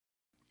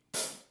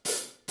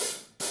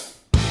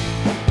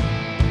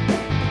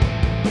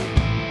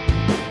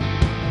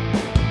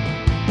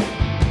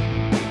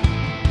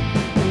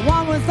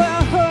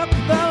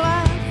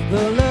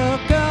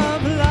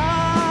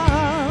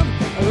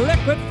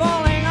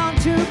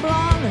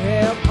blonde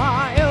hair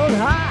piled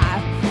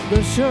high,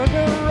 the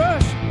sugar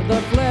rush,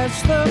 the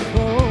flesh, the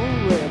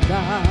cold red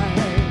dye,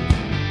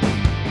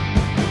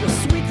 the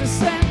sweet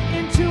descent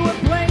into a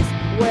place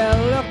where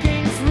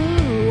looking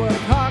through a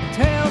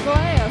cocktail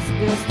glass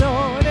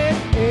distorted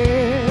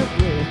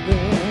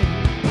everything.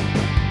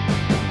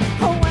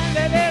 Oh, when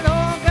did it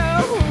all go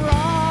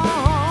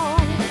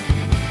wrong?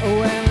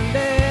 When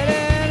did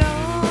it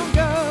all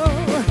go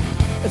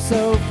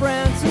so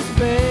Francis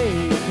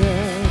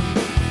Bacon?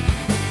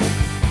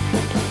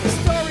 The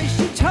story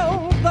she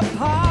told, the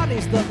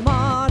parties, the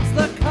mods,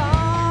 the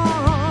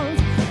cons,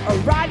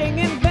 riding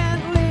in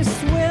Bentley,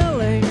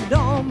 swilling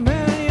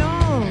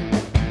Dominion,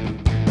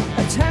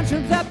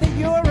 attentions at the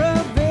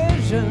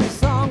Eurovision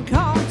Song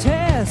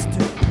Contest,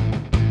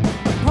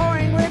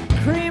 pouring whipped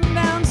cream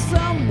down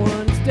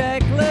someone's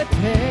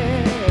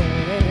décolleté.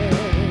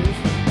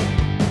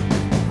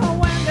 Oh,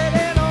 when did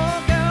it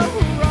all go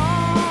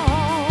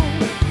wrong?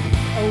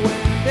 Oh,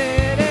 when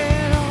did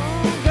it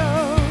all go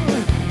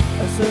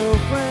so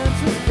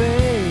Francis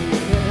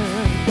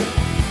Bacon?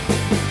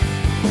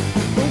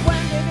 Oh,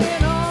 when did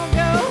it all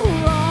go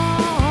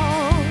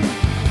wrong?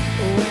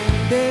 When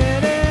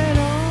did it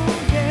all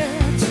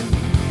get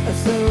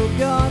so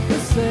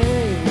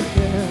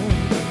godforsaken?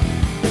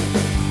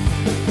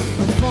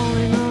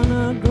 Falling on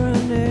a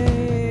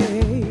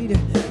grenade,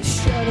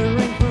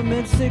 shuddering from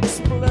its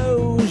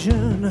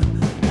explosion.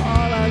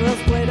 All our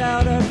love played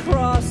out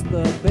across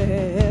the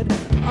bed,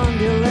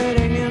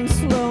 undulating in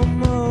slow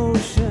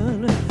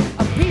motion.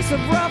 A piece of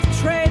rough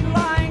trade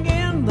lying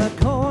in the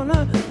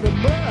corner, the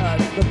bud,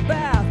 the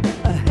bath,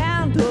 a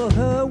handle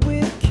her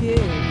with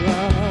kid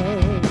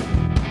love.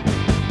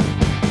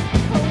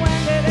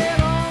 When did it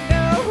all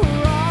go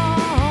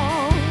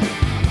wrong?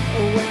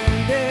 When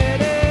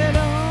did it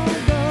all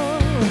go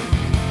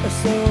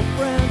so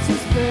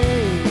Francis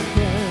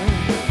Bacon?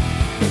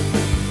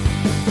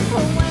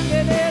 When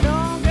did it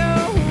all go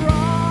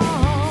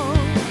wrong?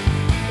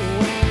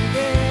 When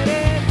did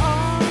it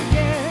all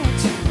get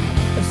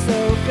so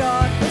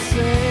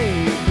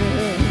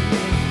godforsaken?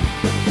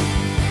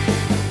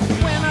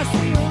 When I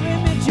see your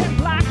image in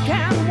black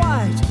and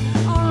white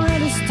on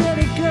Ready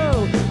Steady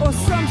Go or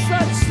some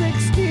such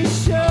 60s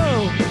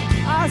show,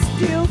 I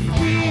still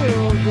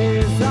feel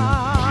desire.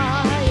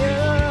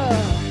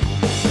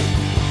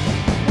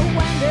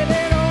 When did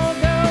it all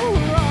go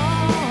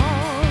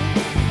wrong?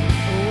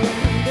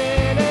 When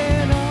did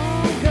it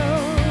all go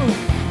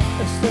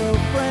so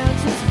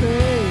Francis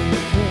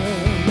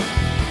Bacon?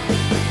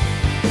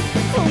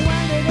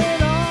 When did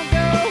it all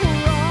go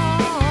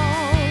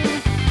wrong?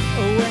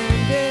 When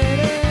did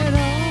it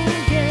all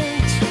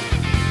get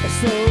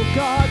so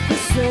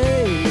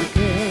godforsaken?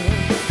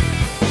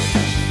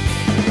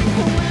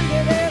 When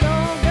did it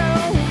all go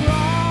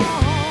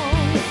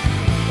wrong?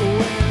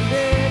 When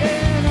did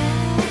it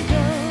all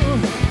go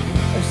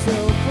so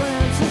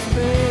Francis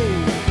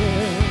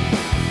Bacon?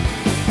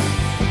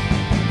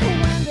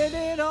 When did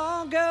it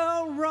all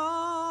go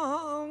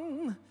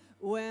wrong?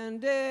 When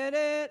did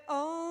it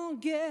all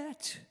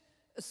get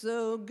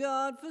so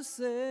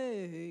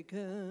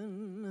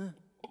godforsaken?